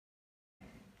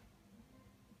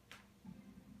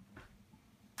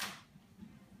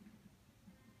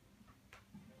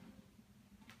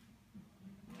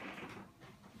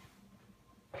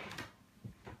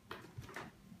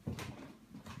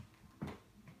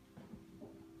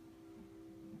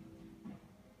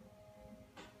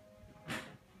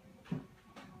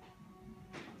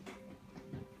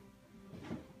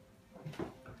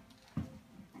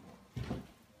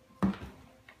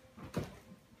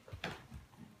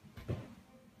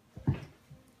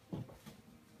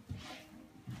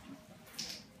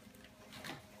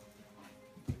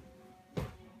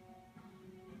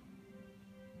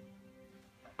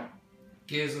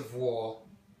Gears of War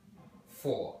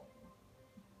 4.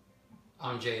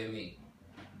 I'm JME.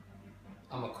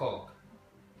 I'm a cog.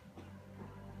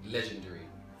 Legendary.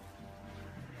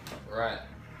 Right.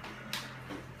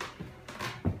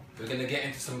 We're gonna get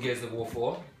into some Gears of War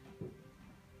 4.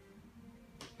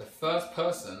 The first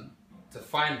person to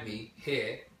find me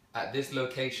here at this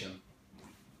location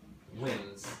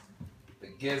wins the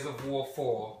Gears of War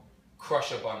 4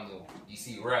 Crusher Bundle. You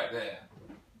see right there.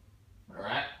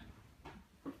 Alright?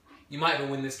 You might even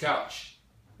win this couch.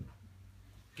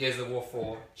 Gears of War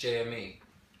 4 JME.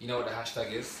 You know what the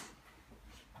hashtag is.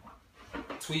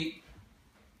 Tweet,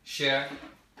 share.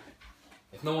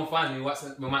 If no one finds me,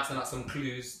 we might send out some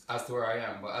clues as to where I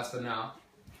am. But as for now,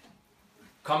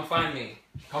 come find me.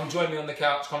 Come join me on the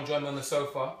couch. Come join me on the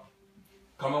sofa.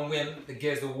 Come and win the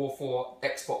Gears of War 4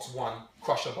 Xbox One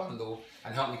Crusher Bundle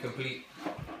and help me complete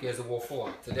Gears of War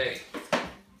 4 today.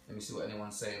 Let me see what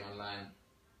anyone's saying online.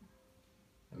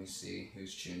 Let me see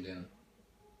who's tuned in.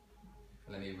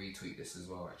 Let me retweet this as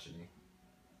well, actually.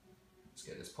 Let's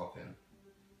get this popping.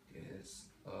 Gears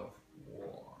of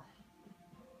War.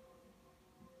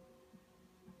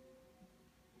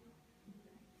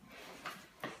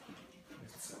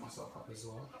 Let's set myself up as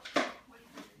well.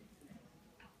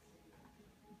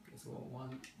 Gears of War 1,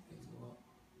 Gears of War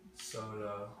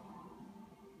Solo.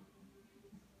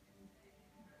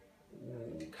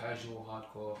 Ooh, casual,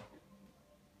 hardcore.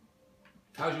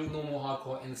 Casual, normal,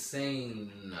 hardcore,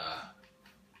 insane.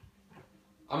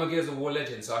 I'm a Gears of War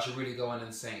legend, so I should really go on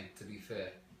insane, to be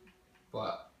fair.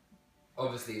 But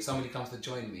obviously, if somebody comes to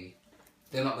join me,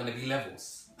 they're not going to be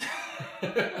levels.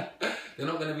 They're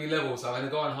not going to be levels, so I'm going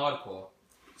to go on hardcore.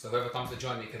 So whoever comes to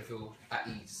join me can feel at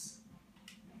ease.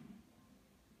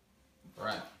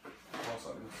 Alright. Also,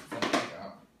 let me check it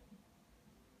out.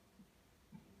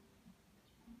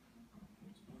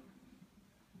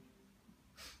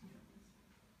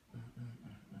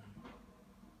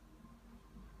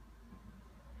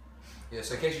 Yeah,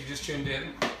 so in case you just tuned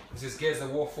in, this is Gears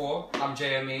of War 4, I'm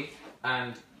JME,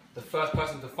 and the first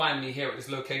person to find me here at this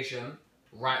location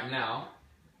right now,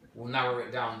 we'll narrow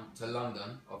it down to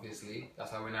London, obviously,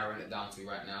 that's how we're narrowing it down to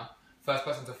right now. First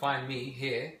person to find me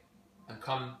here and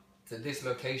come to this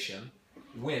location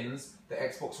wins the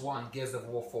Xbox One Gears of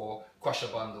War 4 Crusher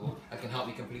Bundle and can help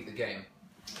me complete the game.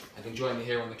 And can join me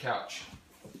here on the couch.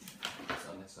 That's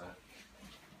on this side.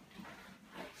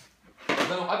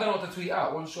 I don't know what to tweet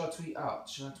out. What should I tweet out?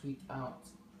 Should I tweet out?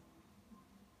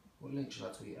 What link should I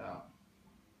tweet out?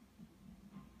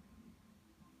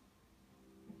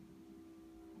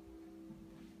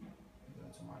 Go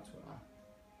to my Twitter.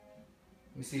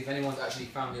 Let me see if anyone's actually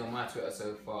found me on my Twitter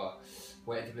so far.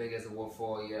 Waiting to play Gears of War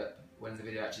 4. Yep. When's the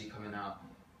video actually coming out?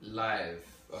 Live.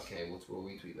 Okay, we'll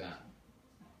retweet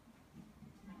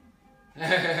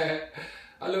that.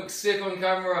 I look sick on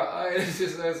camera. This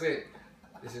is so sick.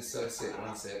 This is so sick.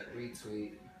 One sec.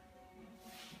 Retweet.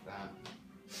 Bam.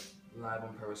 Live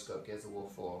on Periscope. Gears of War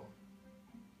 4.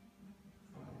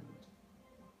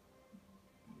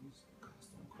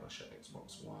 Custom Crusher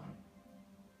Xbox One.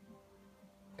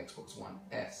 Xbox One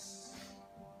S.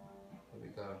 Here we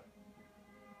go.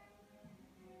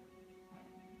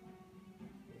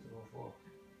 Gears of War 4.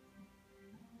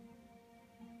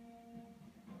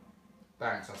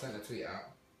 Bang. So I sent the tweet out.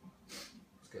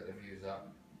 Let's get the views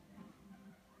up.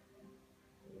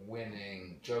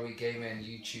 Winning. Joey Gaming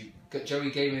YouTube.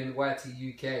 Joey Gaming YT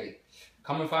UK.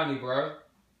 Come and find me, bro.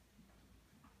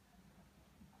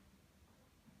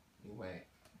 You wait.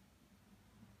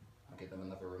 I'll give them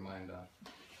another reminder.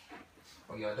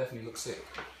 Oh yeah, I definitely look sick.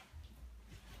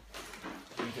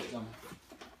 Let me get them.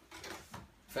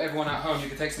 For everyone at home, you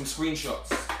can take some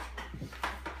screenshots.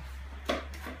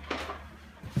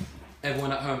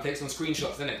 Everyone at home, take some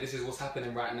screenshots, innit? This is what's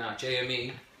happening right now.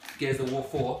 JME, Gears of War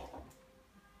 4.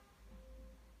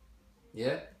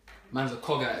 Yeah? Man's a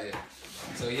cog out here.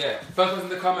 So yeah, first person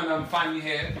to come and find me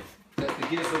here, that's the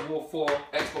Gears of War 4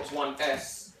 Xbox One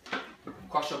S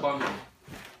Crusher Bundle.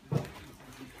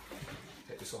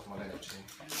 Take this off my leg actually.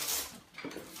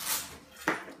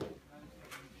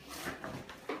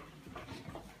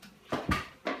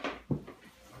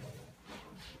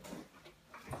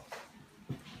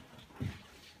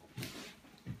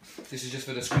 This is just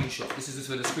for the screenshots. This is just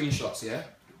for the screenshots, yeah?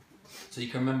 So you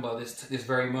can remember this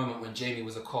very moment when Jamie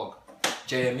was a cog.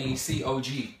 JME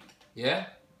COG. Yeah?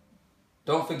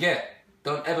 Don't forget.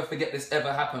 Don't ever forget this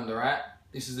ever happened, alright?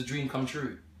 This is the dream come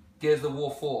true. Gears of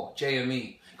War 4,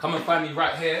 JME. Come and find me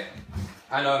right here.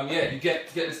 And yeah, you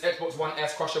get this Xbox One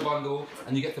S Crusher Bundle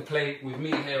and you get to play with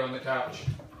me here on the couch.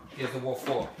 Gears of War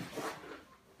 4.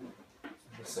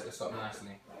 Let's set this up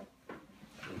nicely.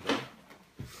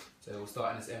 So So we'll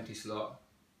start in this empty slot.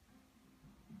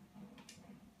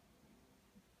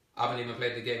 I haven't even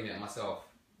played the game yet myself,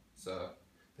 so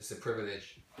it's a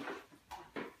privilege.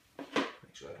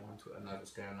 Make sure everyone on Twitter knows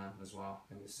what's going on as well.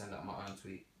 Let me send out my own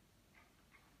tweet.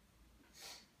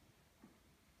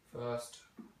 First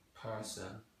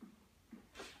person.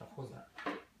 How was that?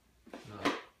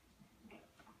 No.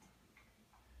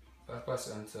 First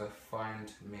person to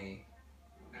find me.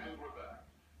 And we're back.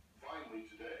 Finally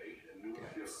today in New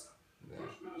York,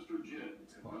 First Minister Jin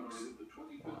commemorated the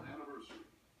 25th anniversary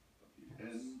of the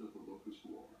end of the Locust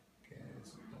War.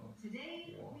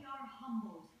 Today we are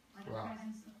humbled by the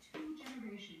presence of two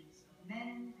generations of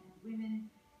men and women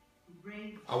who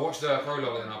braved. I watched the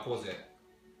prologue and I'll pause it.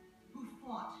 Who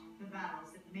fought the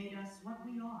battles that made us what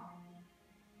we are,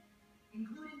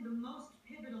 including the most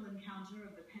pivotal encounter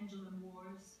of the Pendulum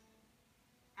Wars,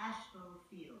 Ashbow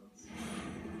Fields.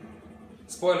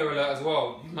 Spoiler alert as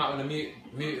well. You might want to mute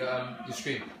your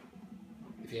stream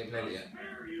if you ain't played it yet.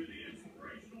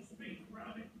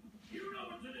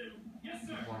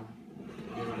 One.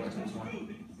 The other words,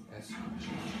 one. Yes.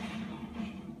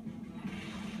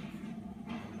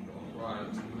 Right,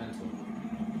 it's mental.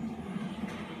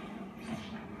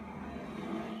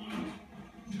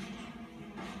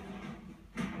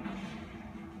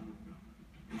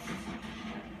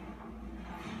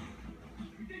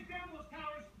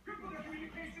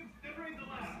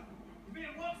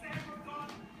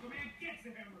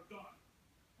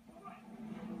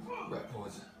 Right,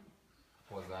 pause.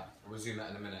 Pause that. I'll resume that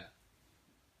in a minute.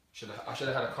 I should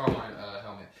have had a Carmine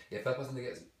helmet. Yeah, first person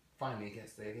to finally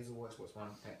gets there. Here's a voice. What's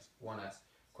 1S?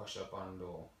 Crusher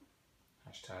bundle.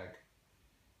 Hashtag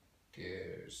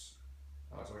Gears.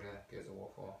 Oh, it's already there. Gears of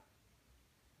War 4.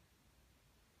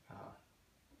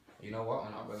 You know what?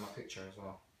 I'm gonna upload my picture as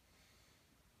well.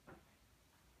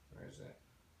 Where is it?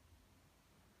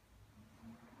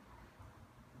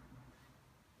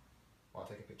 Well, I'll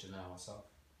take a picture now myself.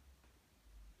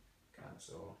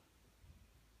 Cancel.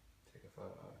 Take a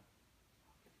photo.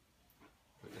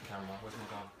 Put the camera. Where's my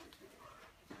gun?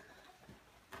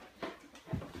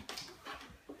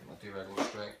 My do-rag all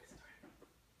straight.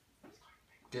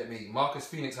 Get me. Marcus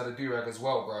Phoenix had a do-rag as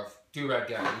well, bruv. Do-rag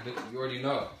gang. You already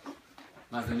know.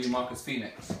 That's the new Marcus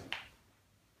Phoenix.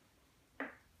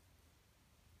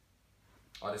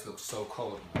 Oh, this looks so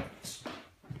cold, man.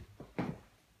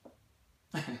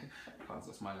 Can't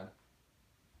stop smiling.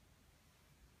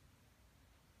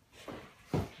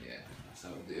 Yeah, that's how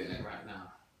we're doing it right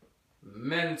now.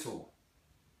 Mental.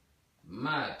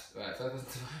 Mad. Right, first person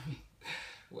to find me.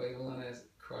 Wait, hold on, there's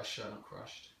Crusher, not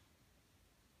crushed.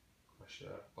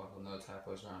 Crusher, bundle, no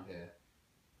typos around here.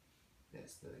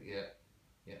 That's the, yeah.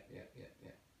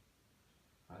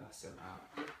 And that's sent out.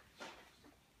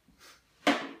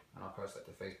 And I'll post that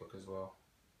to Facebook as well.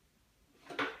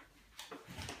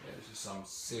 Yeah, this is some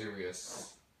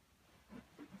serious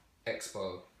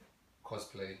expo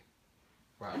cosplay.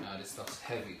 Right now, this stuff's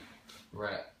heavy.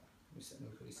 Right. Let me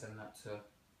quickly send that to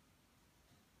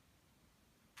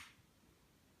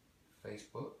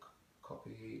Facebook.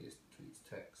 Copy this tweet's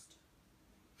text.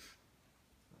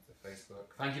 That's to Facebook.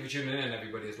 Thank you for tuning in,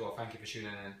 everybody, as well. Thank you for tuning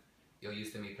in. You're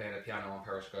used to me playing the piano on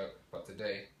Periscope, but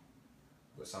today,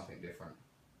 we've got something different.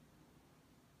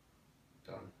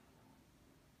 Done.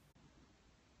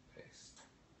 Paste.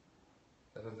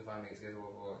 Doesn't define me, it's good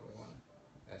or one.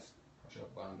 S. Crusher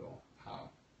bundle.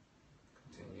 How?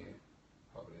 Continue.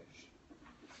 Publish.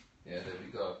 Yeah, there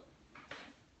we go.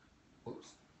 Oops.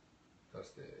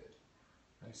 Posted.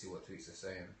 Let me see what tweets are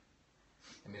saying.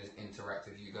 Let me just interact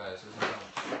with you guys.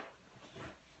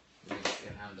 Let me just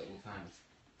in hand at all times.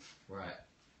 Right.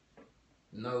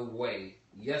 No way.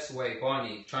 Yes way.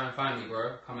 Barney, try and find me,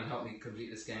 bro. Come and help me complete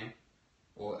this game.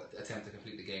 Or attempt to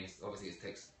complete the game. Obviously it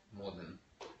takes more than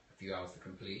a few hours to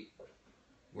complete.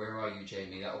 Where are you,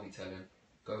 Jamie? That will be telling.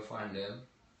 Go find them.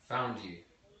 Found you.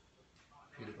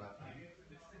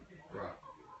 Bro.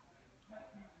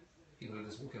 People are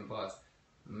just walking past.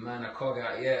 Man, a cog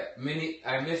out. Yeah.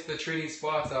 I missed the Trini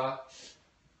Sparta.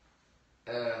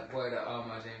 Boy, that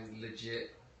armor James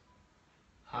legit.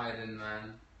 Hiding,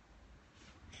 man.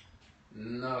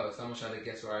 No, someone tried to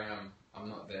guess where I am. I'm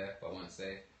not there, but I won't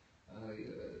say.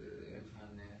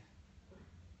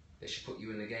 They should put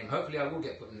you in the game. Hopefully I will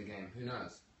get put in the game. Who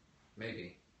knows?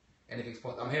 Maybe. Anything's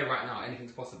possible. I'm here right now.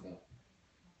 Anything's possible.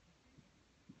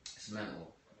 It's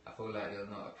mental. I feel like you're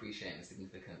not appreciating the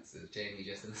significance of Jamie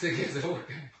just in 6 years old.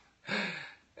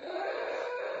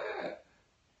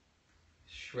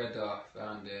 Shredder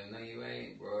found him. No, you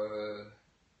ain't, bro.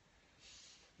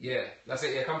 Yeah, that's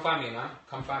it. Yeah, come find me, man.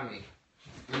 Come find me.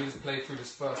 We need to play through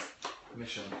this first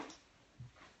mission.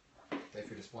 Play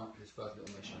through this first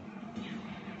little mission.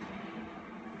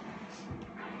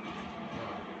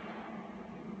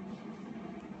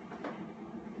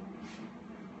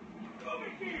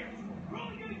 Moving gears! We're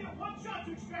only gonna get one shot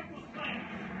to extract those plans.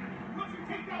 Once we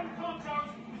take down the comm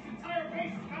towers, this entire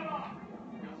base is cut off.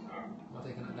 Yes, sir. Am I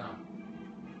taking it down?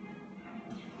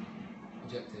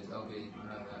 Objectives, LB, I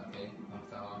know that, okay. Comm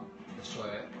tower, destroy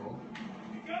it, cool.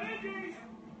 You got Indies!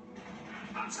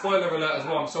 Spoiler alert as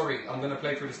well, I'm sorry, I'm going to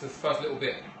play through this first little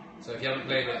bit. So if you haven't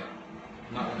played it,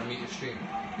 you might want to mute the stream.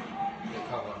 Get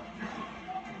cover.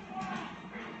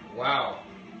 Wow.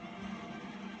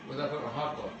 Where did I put my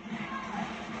hardcore?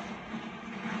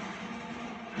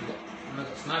 I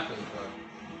got snipers, bro.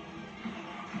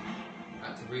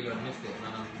 Active reload, missed it,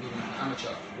 man. I'm moving like an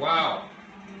amateur. Wow.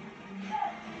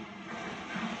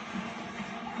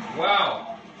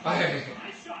 Wow. I can't get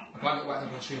whacked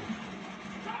up on stream.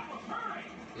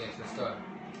 Yes, let's go.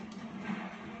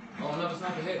 Oh, another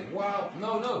sniper hit. Wow.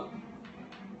 No, no.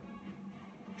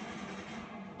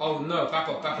 Oh, no. Back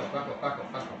off, back off, back off, back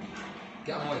off, back off.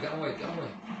 Get him away, get him away, get him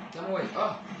away. Get him away.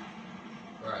 Oh.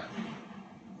 Right.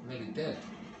 I'm nearly dead.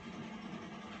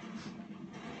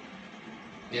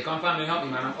 Yeah, come find me and help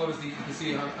me, man. Obviously, you can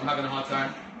see I'm having a hard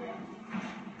time.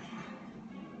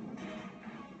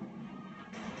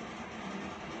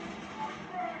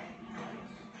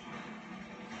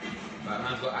 Right,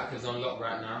 man's got actors on lock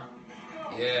right now.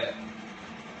 Yeah.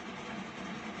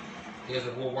 Here's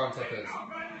the War 1 techers.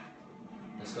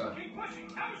 Let's go. Give me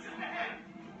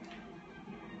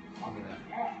that.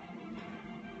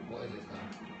 What is this guy?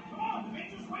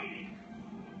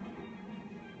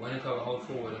 When in cover, hold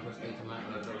forward and press A to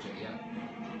mount the project, yeah.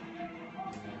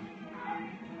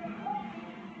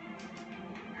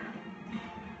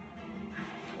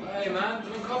 Hey man,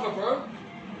 I'm in cover, bro.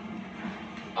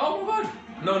 Oh my god!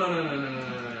 No.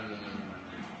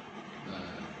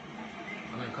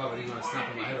 I'm in cover, he's gonna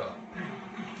snap my head off.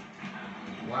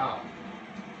 Wow.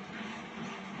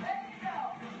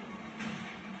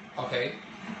 Okay.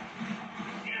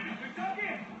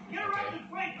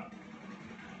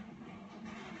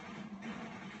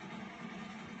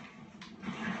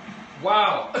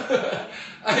 Wow!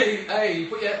 hey,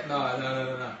 put your... No.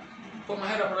 Put my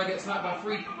head up and I get sniped by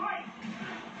 3.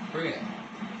 Bring it.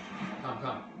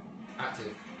 Come.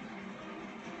 Active.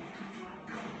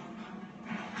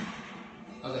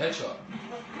 That was a headshot.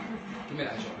 Give me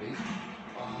that headshot, please.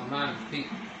 Oh, man, peek.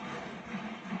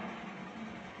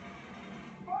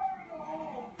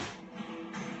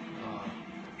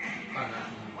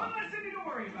 One less thing to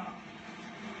worry about.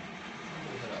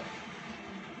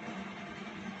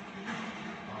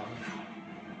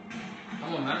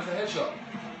 Come on, man, it's a headshot.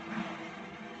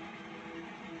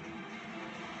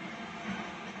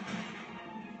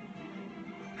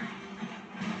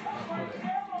 I'll put it.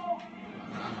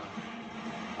 Ammo.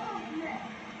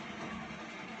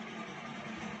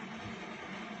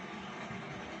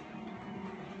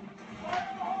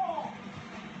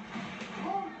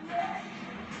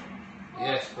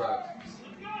 Yes, bro.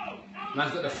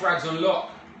 Man's got the frags on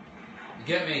lock. You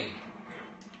get me?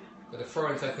 Got the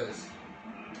throwing techers.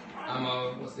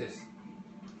 Ammo, what's this?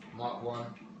 Mark 1.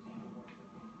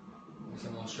 Give me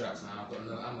some more straps, man. I've got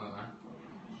no ammo, man.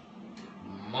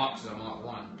 Marks are Mark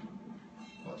 1.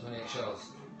 Got 28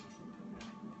 shells.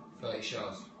 30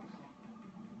 shells.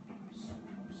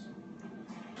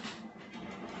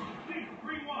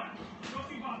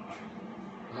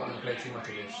 I'm not going to play too much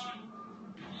of this.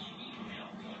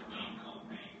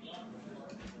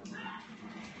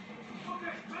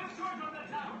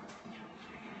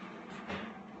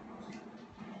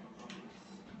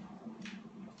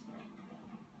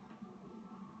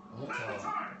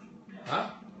 Huh?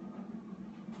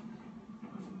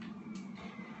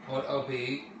 Hold OB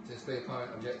to display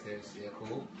current objectives. Yeah,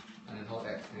 cool. And then hold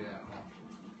X to do that. Cool.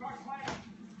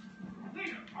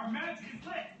 Leader, our match is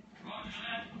lit. Roger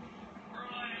that. We're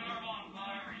lighting our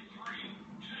bonfire in 3,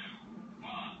 2,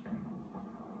 1.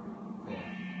 Cool.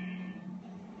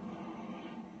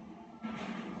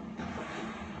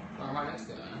 I'm right next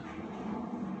to it, man.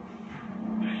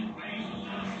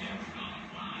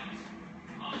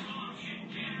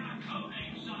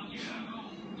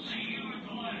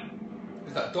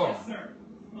 Is that Dom? Yes, sir.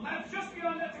 Well, that's just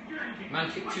beyond that security gate. Man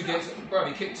kicked 2 gates. Bro,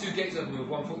 he kicked 2 gates open with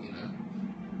 1 foot, you know.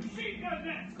 Machine gun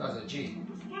next. This guy's a G.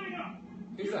 We're splitting up.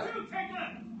 Who's that? You two, take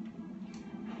left.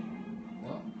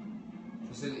 What?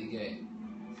 Facility gate.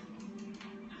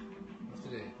 What's to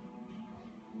do?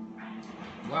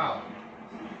 Wow.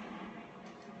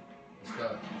 Let's go.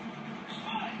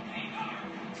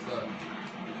 Let's go.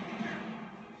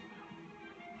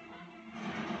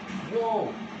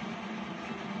 Whoa!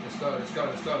 Let's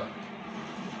go.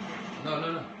 No,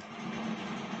 no, no.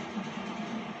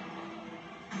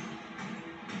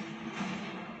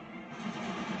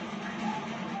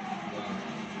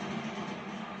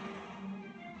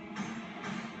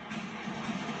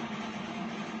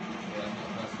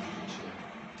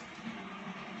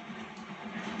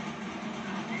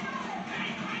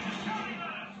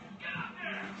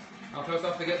 How close do I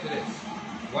have to get to this?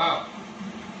 Wow.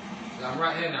 So I'm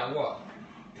right here now, what?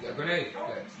 You got a grenade,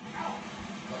 Flex?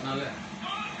 Got none left.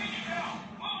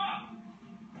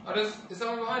 Oh, is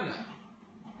someone behind that?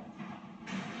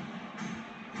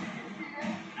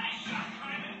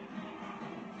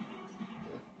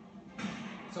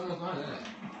 Someone's behind it, isn't it?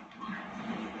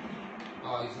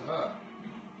 Oh, he's hurt.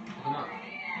 Pick him up.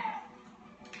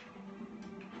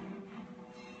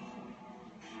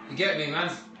 You get me,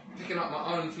 man's picking up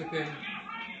my own flipping.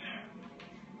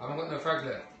 I haven't got no frag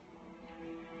left.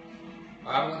 I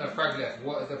haven't got no frag left.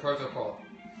 What is the protocol?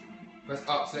 Press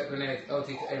up, select grenade, LT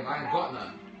to aim. I ain't got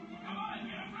none.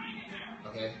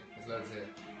 Okay, there's loads here.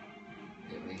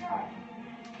 Get me. Alright.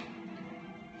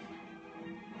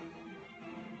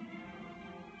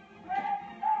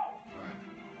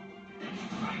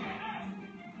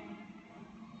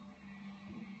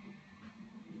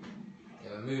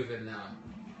 Yeah, we're moving now.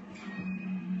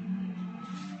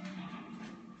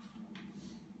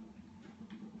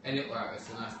 Right, it's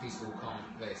a nice, peaceful, calm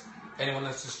place. Anyone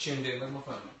that's just tuned in, where's my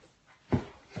phone?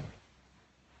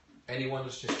 Anyone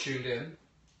that's just tuned in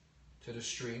to the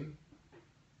stream.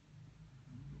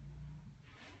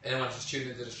 Anyone that's just tuned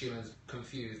into the stream and is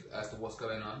confused as to what's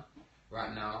going on.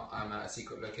 Right now, I'm at a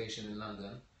secret location in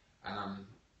London and I'm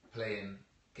playing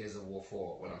Gears of War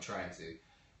 4 when I'm trying to.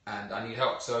 And I need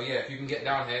help. So yeah, if you can get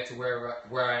down here to where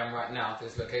I am right now, to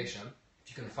this location, if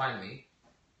you can find me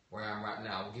where I am right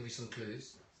now, we'll give you some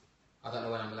clues. I don't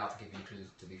know when I'm allowed to give you clues,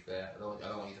 to be fair. I don't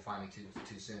want you to find me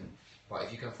too soon. But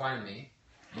if you can find me,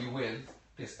 you win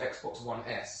this Xbox One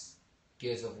S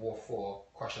Gears of War 4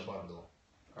 Crusher Bundle.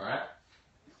 Alright?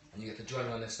 And you get to join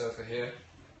me on this sofa here.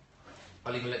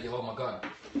 I'll even let you hold my gun.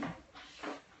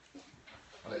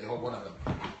 I'll let you hold one of them.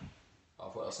 I'll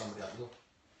put somebody out the door.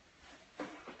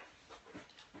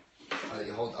 I'll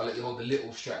let you hold the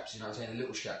little straps, you know what I'm saying? The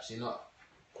little straps. You're not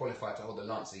qualified to hold the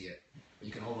Lancer yet. But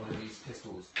you can hold one of these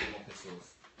pistols, more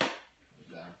pistols.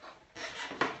 Down.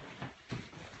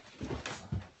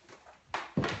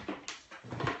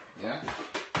 Yeah?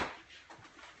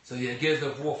 So yeah, Gears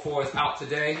of War 4 is out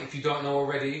today. If you don't know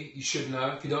already, you should know.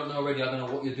 If you don't know already, I don't know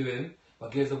what you're doing.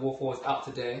 But Gears of War 4 is out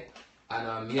today.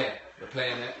 And yeah, we're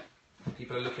playing it.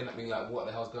 People are looking at me like, what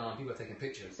the hell's going on? People are taking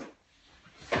pictures.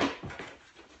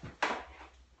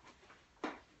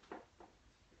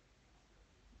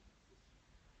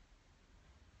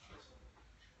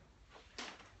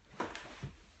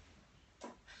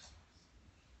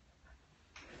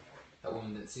 That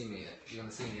woman didn't see me yet. She's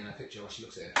gonna see me in a picture while she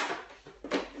looks at it.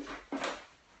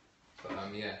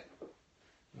 But yeah.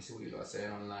 Let me see what you lot are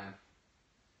saying online.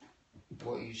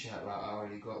 What you chat about? I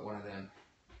already got one of them.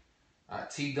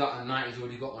 T Dot and 90's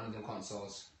already got one of them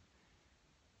consoles.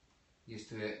 Used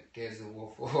to it. Gears of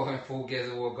War 4 and full Gears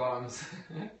of War Garms.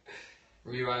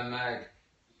 Rewind Mag.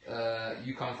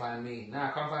 You can't find me.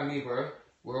 Nah, can't find me, bro.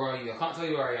 Where are you? I can't tell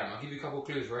you where I am. I'll give you a couple of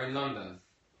clues. We're in London.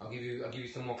 I'll give you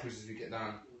some more clues as we get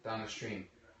down the stream.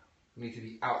 You need to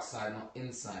be outside, not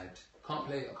inside. I can't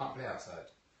play outside.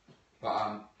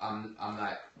 But I'm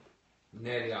like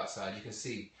nearly outside. You can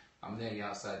see I'm nearly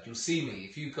outside. You'll see me.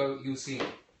 If you go, you'll see me.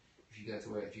 If you go to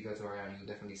where I am, you'll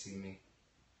definitely see me.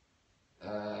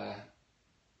 I'll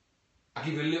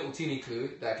give you a little teeny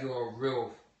clue that if you're a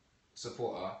real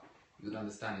supporter, you would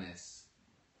understand this.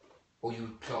 Or you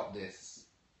would clock this.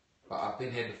 But I've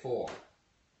been here before.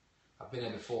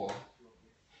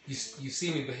 You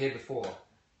see me here before,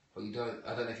 but you don't.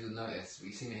 I don't know if you'll notice, but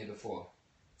you see me here before.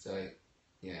 So,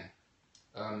 yeah.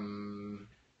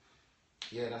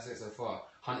 Yeah, that's it so far.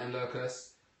 Hunt and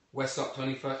Locust, Westlock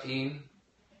 2013,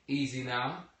 Easy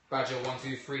Now, Badger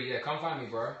 123. Yeah, come find me,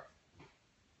 bro.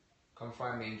 Come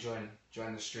find me and join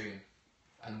the stream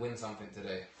and win something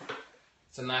today.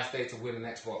 It's a nice day to win an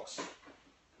Xbox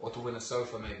or to win a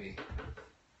sofa maybe.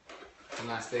 It's a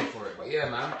nice day for it. But yeah,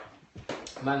 man.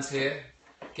 Man's here.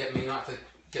 Get me out to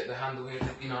get the handle here,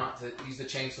 you know, to use the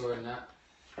chainsaw and that.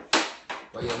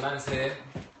 But yeah, man's here.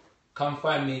 Come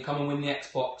find me. Come and win the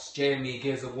Xbox. JME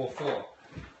Gears of War 4.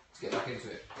 Let's get back into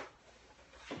it.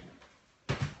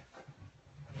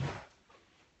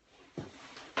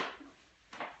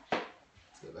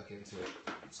 Let's get back into it.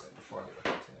 So before I get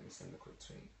back into it, let me send a quick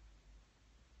tweet.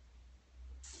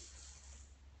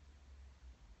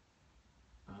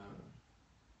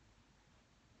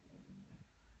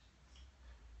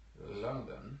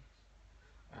 London.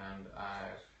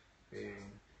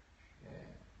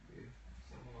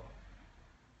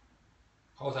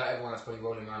 Hold out everyone that's probably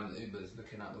rolling around in the Ubers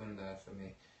looking out the window for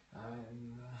me.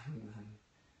 And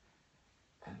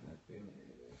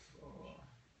before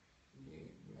you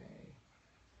may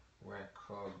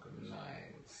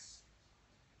recognize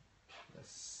the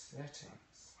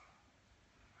settings.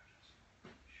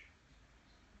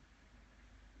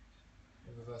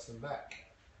 Reverse them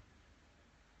back.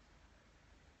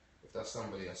 If that's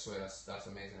somebody, I swear that's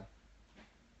amazing.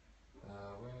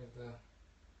 Where is the...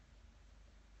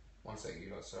 One sec, you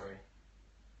lot, sorry.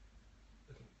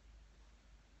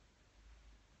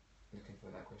 Looking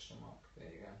for that question mark.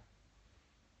 There you go.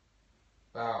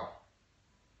 Bow.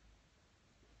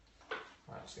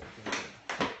 Alright, let's get it.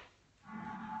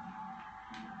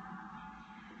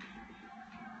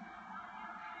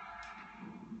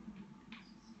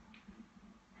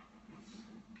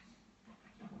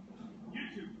 You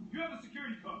two, you have the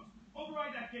security codes.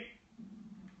 Override that gate.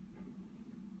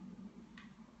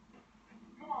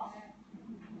 Come on, man.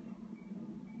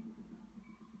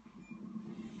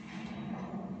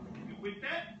 And with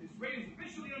that, this raid is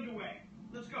officially underway.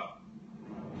 Let's go.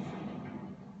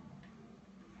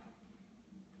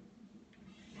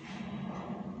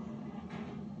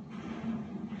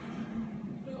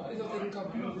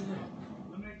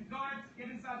 Eliminate the guards, get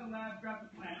inside the lab, grab the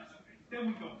plans. Then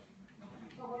we go.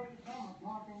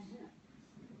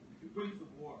 It brings the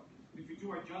war. If we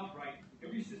do our job right,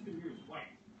 every system here is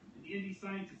white. And the indie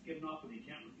scientists get enough but they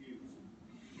can't refuse.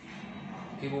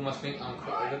 People must think I'm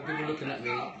crazy. People looking at me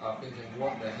are thinking,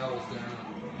 what the hell is going on?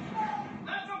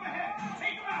 That's up ahead!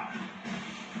 Take them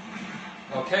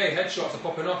out! Okay, headshots are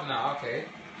popping off now. Okay,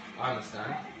 I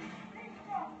understand.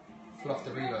 Fluff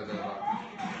the reload there, but...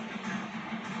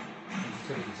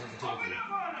 Sensitivity.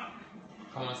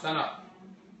 Come on, stand up.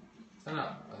 Stand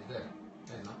up. Oh, he's dead.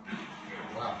 There he's not.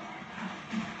 Wow.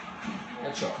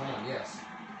 Headshot, come on, yes.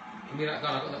 Give me that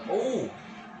gun, I got that. Oh!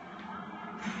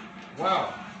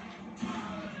 Wow.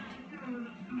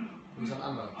 Give me some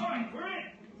ammo. Alright, we're in!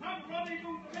 Time to run these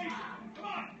information! Come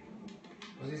on!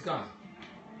 Where's his gun?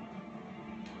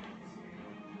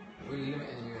 Really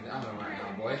limiting you with the ammo right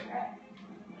now, boy.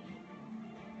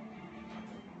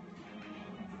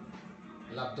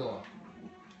 Lab door.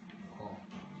 Cool.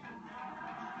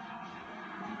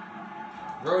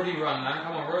 Roadie run, man.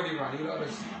 Come on, roadie run. You lot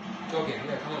is jogging.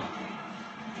 Yeah, come on.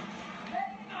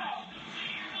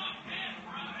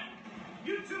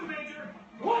 You too, Major!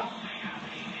 What?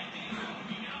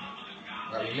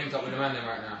 Right, we linked up with the man then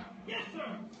right now. Yes,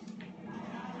 sir!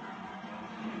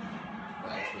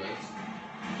 That is great.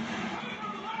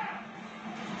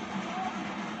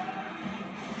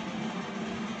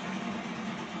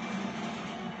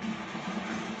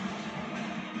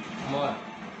 Come on.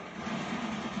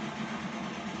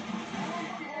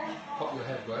 Pop your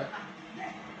head, boy.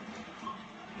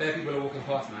 There people are walking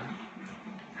past, man.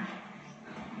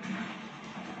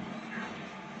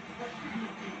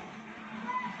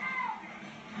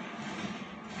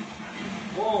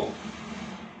 Whoa.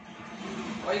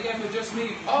 Why are you going for just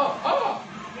me? Oh, oh!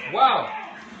 Wow.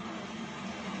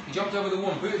 He jumped over the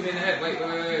wall and booted me in the head. Wait.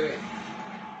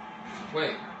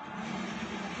 Wait.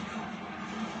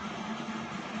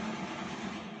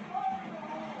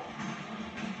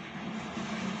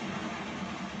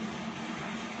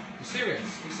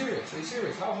 Are you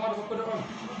serious? How hard have I put it on?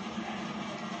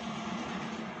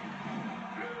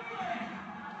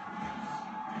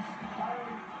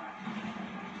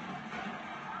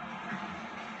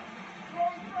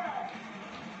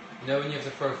 You know when you have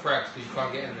to throw frags because you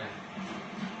can't get in there?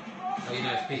 Oh, you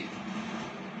know it's peak.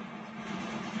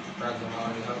 Frags are my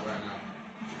only hope right now.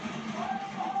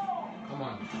 Come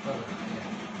on, cover that, yeah.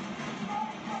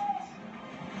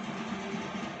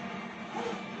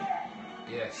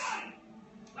 Yes.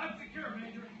 I'm secure,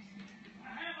 Major. I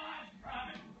have eyes,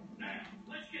 Private. Now,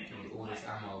 let's get to it. All this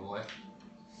ammo, boy.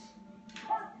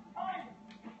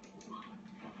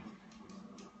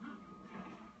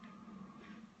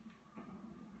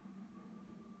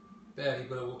 There,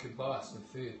 people are walking past with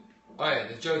food. Oh yeah,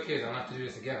 the joke is I'm gonna have to do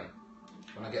this again.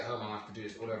 When I get home, I'm gonna have to do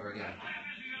this all over again.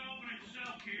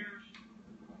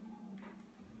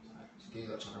 These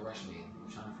lot trying to rush me. I'm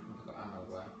trying to freaking pick up ammo,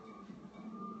 boy.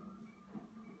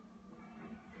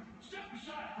 Step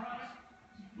aside, Private.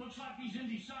 Looks like these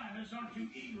indie scientists aren't too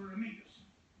eager to meet us.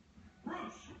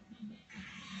 Bruce!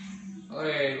 Oh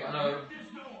yeah, I know.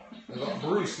 We got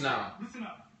Bruce now. Listen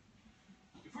up.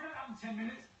 If we're not out in 10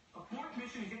 minutes, abort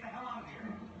mission and get the hell out of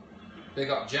here. Big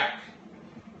up Jack.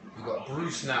 We got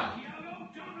Bruce now.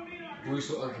 Bruce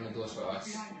will open the doors for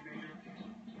us.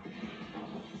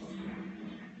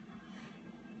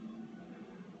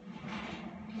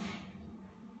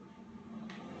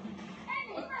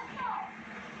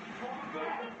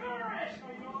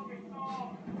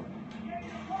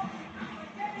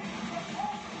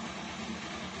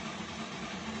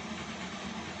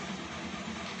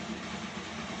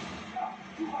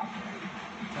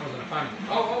 Find me.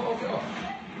 Oh, get off.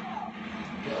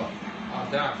 Get off. Oh, I'm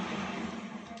down.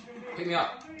 Pick me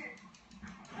up.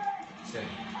 Sit.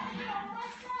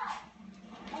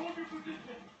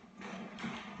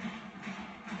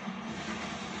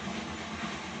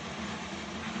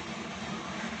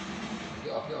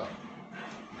 Get off, get off.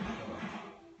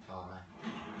 Oh, man.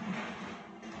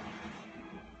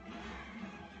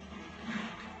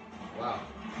 Wow.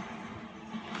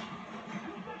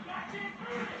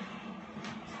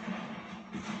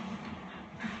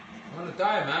 I'm gonna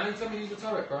die, man. You tell me to use the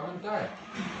turret, bro. I'm gonna die.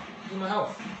 Use my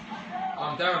health. Oh,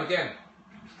 I'm down again.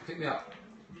 Pick me up.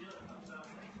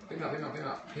 Pick me up, pick me up, pick me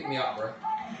up. Pick me up, bro.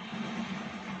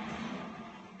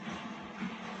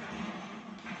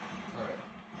 Alright.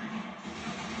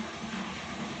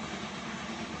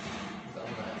 What's that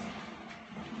one guy?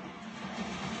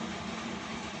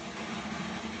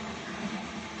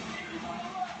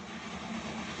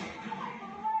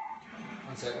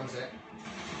 One sec.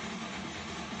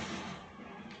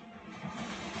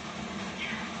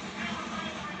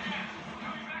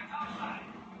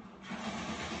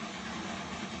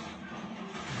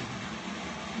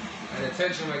 And the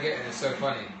attention we're getting is so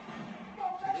funny.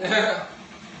 Yeah.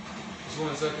 This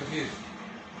woman's so confused.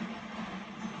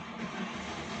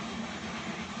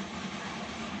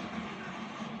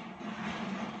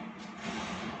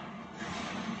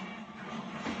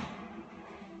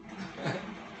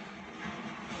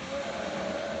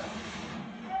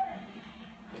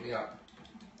 Pick me up.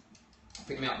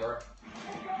 Pick me up, bro.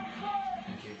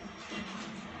 Thank you.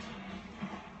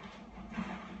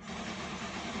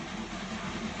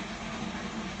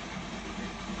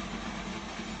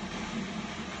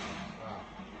 Wow.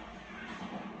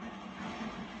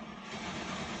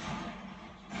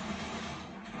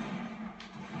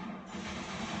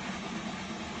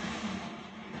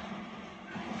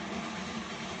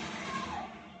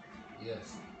 Yes.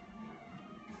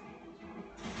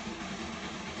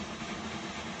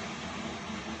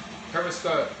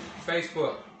 Periscope,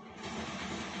 Facebook,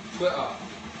 Twitter,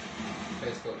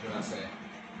 Facebook, should I say.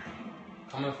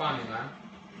 Come and find me, man.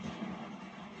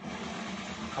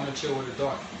 Come and chill with the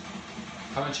Don.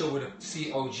 Come and chill with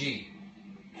the COG.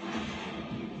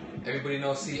 Everybody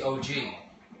knows COG.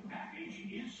 Package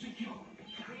is secure.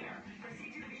 Clear.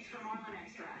 Proceed to the beach for marlin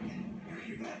extract.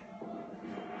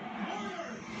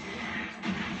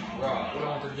 Bro, all I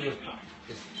want to do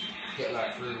is get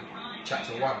like through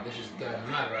chapter 1. This is going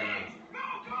mad right now.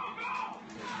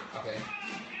 Okay.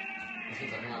 I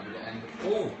think that might be the end.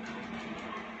 Oh!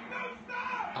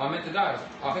 I meant to die.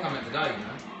 I think I meant to die, you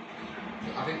know.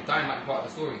 I think dying might be part of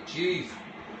the story. Jeez.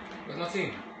 Where's my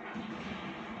team?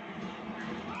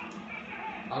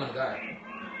 I'm gonna die.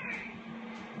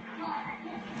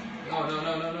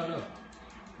 No.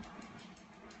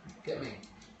 Get me.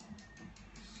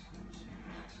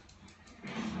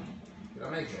 Did I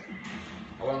make it?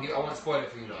 I won't spoil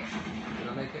it for you lot. Did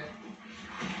I make it?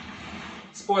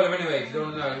 Spoil them anyway, if you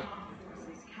don't know.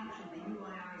 Forces captured the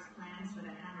UIR's plans for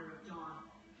the Hammer of Dawn.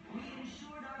 We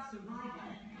ensured our survival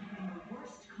in the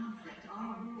worst conflict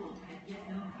our world had yet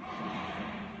known.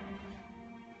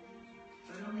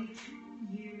 But only 2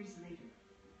 years later,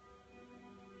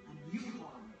 a new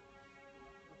horror,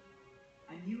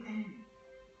 a new enemy,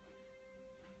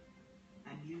 a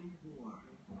new war.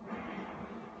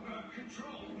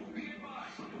 Control, be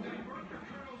advised. Divert the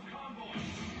Colonel's convoy.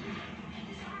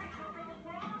 Sorry, Corporal,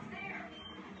 we're almost there.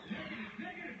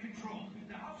 Negative control.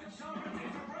 The house of Solomon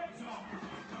is a red zone.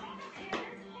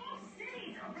 This whole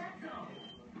city's a red zone.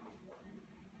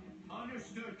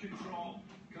 Understood, Control.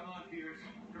 Come on, Pierce.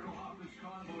 Colonel Hoffman's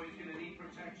convoy is going to need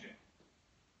protection.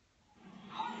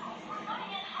 We're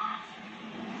running it hot.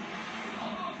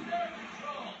 Almost there,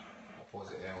 Control. I'll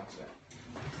pause it there, one sec.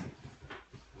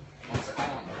 One sec,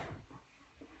 come on, bro.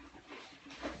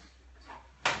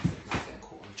 It's getting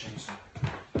caught on the chainsaw.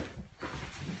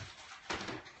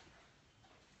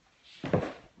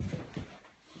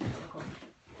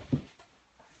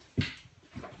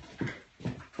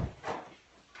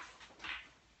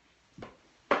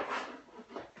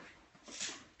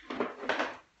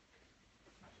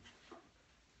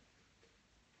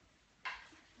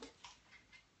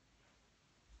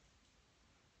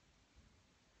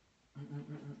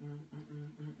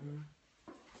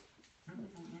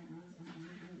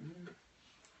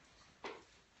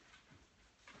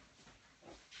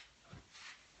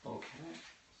 Okay.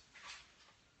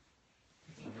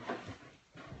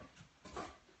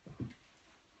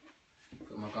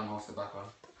 Put my gun holster back on.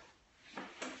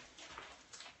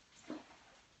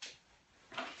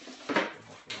 Put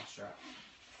my strap.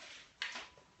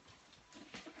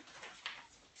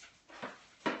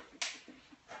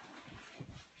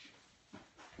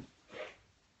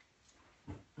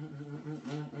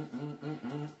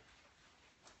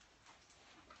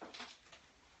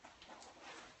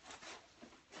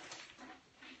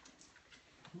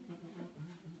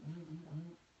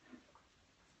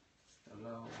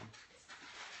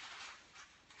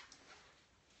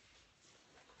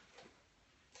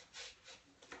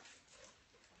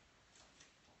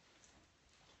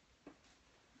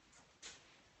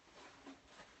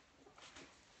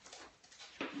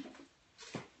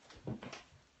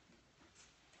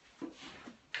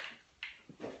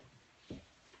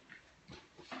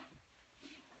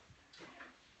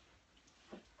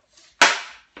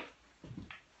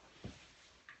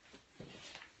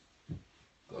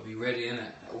 ready,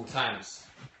 innit? At all times.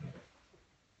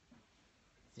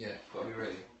 Yeah, gotta be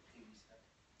ready.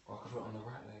 Oh, I can put it on the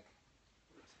right leg.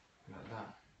 Like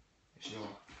that. Sure.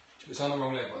 It's on the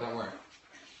wrong leg, but don't worry.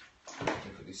 Let me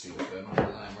quickly see what's going on the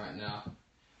line right now.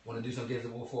 Want to do some Gears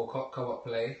of War 4 co-op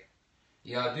play?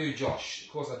 Yeah, I do, Josh.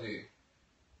 Of course I do.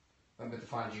 I'm going to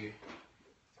find you.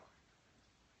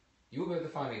 You'll be able to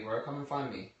find me, bro. Come and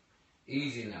find me.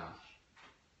 Easy now.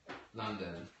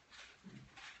 London.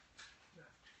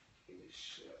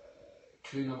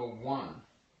 Clue number 1.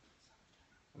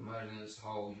 Emergence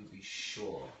hole, you'll be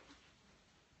sure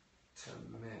to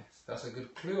miss. That's a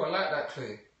good clue. I like that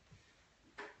clue.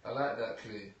 I like that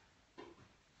clue.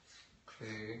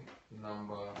 Clue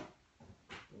number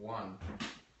 1.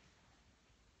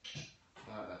 I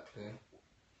like that clue.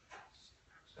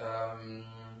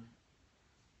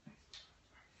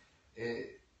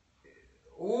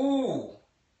 Ooh!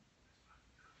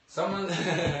 Someone's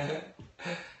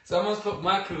clocked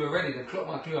my clue already. They've clocked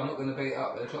my clue. I'm not going to bait it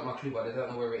up. They've clocked my clue, but they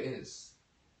don't know where it is.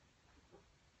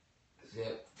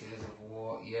 Yep. Gears of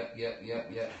War.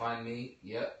 Yep. Find me.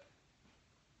 Yep.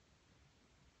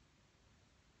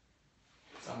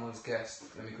 Someone's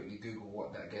guessed. Let me quickly Google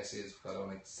what that guess is, because I don't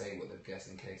want to say what they've guessed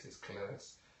in case it's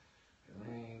close.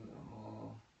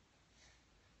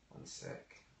 One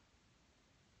sec.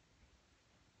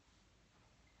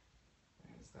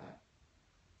 Where's that?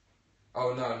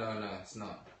 Oh, no, it's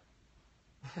not.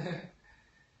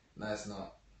 No, it's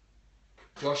not.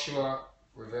 Joshua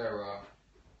Rivera,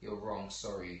 you're wrong,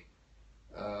 sorry.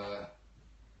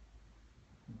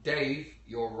 Dave,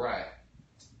 you're right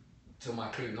to my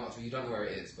clue. Not to, you don't know where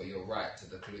it is, but you're right to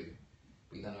the clue.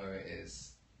 But you don't know where it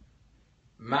is.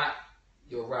 Matt,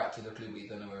 you're right to the clue, but you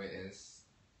don't know where it is.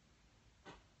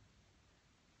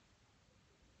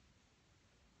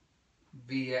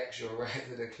 VX, you're right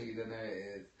to the clue, you don't know where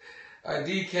it is.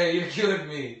 DK, you killed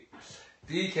me.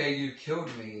 DK, you killed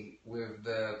me with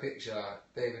the picture.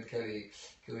 David Kelly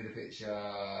killed me the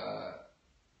picture.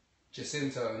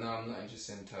 Jacinto, no, I'm not in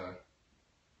Jacinto.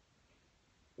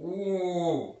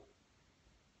 Ooh.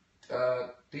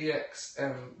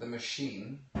 DXM, the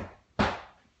machine.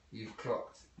 You've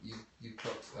clocked. You've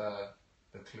clocked the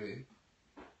clue.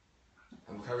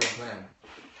 And we'll carry on playing.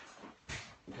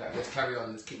 Okay, let's carry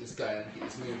on. Let's keep this going. Keep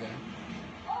this moving.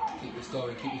 Keep this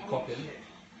going. Keep it popping.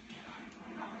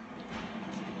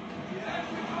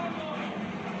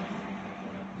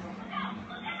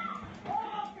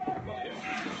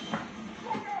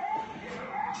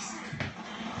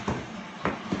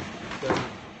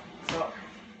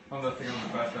 One of the things on the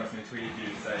first person who tweeted you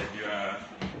said you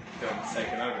don't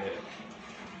taken over here.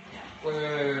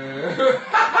 Wait.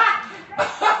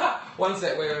 One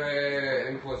sec, wait.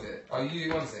 Let me pause it. Are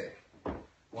you, one sec.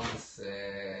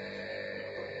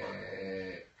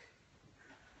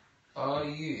 Are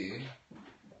you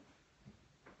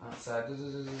outside?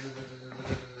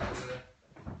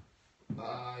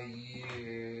 Are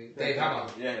you Dave Hammer?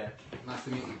 Yeah. Nice to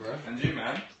meet you, bro. And you,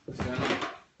 man? What's going on?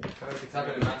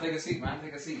 Man, take a seat, man.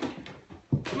 Take a seat.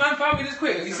 Man, found me this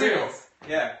quick. Are you serious?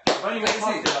 Yeah. I've only got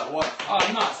past it like what?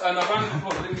 Oh, nuts. And a round of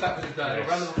applause. Let me clap for this guy. A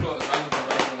round of applause.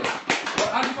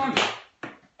 How did you find me?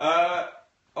 I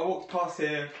walked past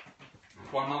here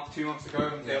 1 month, 2 months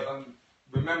ago, and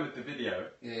remembered the video.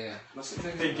 Yeah.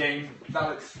 Thinking that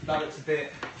looks a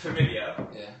bit familiar.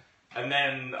 Yeah. And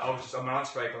then I was just on my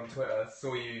lunch break on Twitter,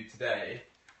 saw you today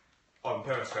on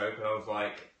Periscope, and I was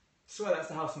like, swear that's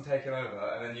the house I'm taking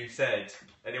over. And then you said,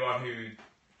 anyone who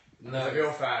is a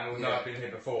real fan will know I've been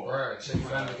here before. Right, shake my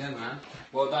hand again, man.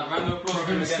 Well done. Round of applause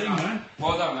for him again, man.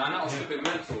 Well done, man. That was a bit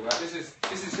mental, right? This is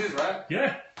his, right?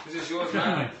 Yeah. This is yours,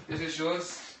 man. This is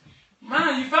yours.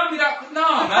 Man, you found me that...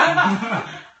 No, man.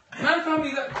 Man found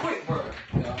me that quick, bro.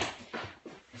 Yeah.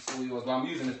 That's all yours. But I'm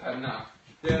using this pad now.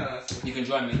 Yeah. You can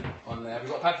join me on there. Have you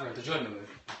got a pad for him to join me with?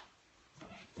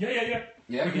 Yeah.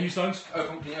 Yeah. We can use those.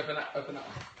 Can you open that one?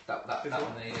 That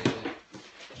one there, yeah.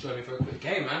 Join me for a quick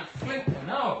game, man. Flip,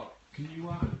 no. Can you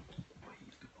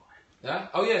Yeah?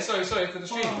 Oh yeah, sorry for the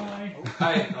stream. Bye.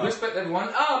 Hey, respect everyone.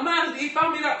 Oh man, he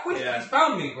found me that quick. Yeah. He's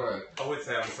found me, bro. I would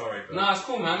say I'm sorry, but... Nah, it's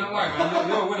cool, man. Don't worry, man.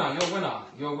 You're a winner.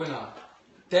 You're a winner.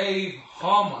 Dave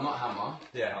Harmer, not Hammer.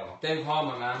 Yeah, hold on. Dave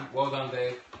Harmer, man. Well done,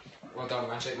 Dave. Well done,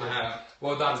 man. Shake my hand.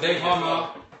 Well done. Dave Harmer,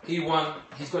 he won.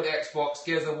 He's got the Xbox.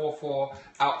 Gears of War 4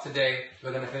 out today.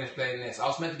 We're going to finish playing this. I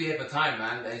was meant to be here for time,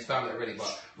 man. And he's found it already,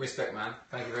 but respect, man.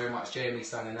 Thank you very much. Jamie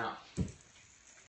signing out.